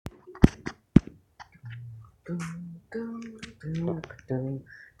Dum, dum, dum, dum,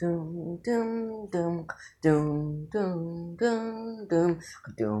 dum, dum, dum, dum, dum, dum, dum, dum,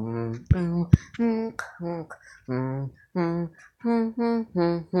 dum, mm, mm, mm, mm, mm, mm,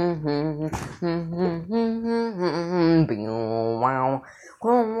 mm, wow.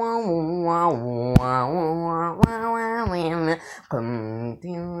 Wow, wow, wow, wow, wow, wow, come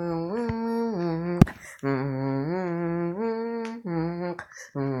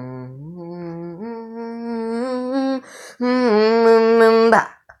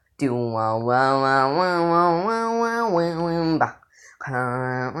back. Do wow wow wow wow wow wow wow wow back.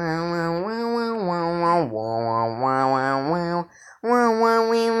 Wow wow wow wow wow wow wow wow wow wow wow wow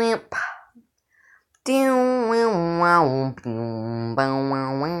wow. Do wow wow boom bow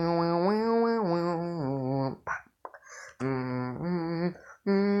wow wow wow wow wow wow.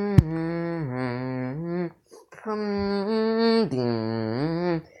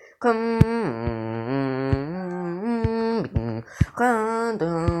 Come,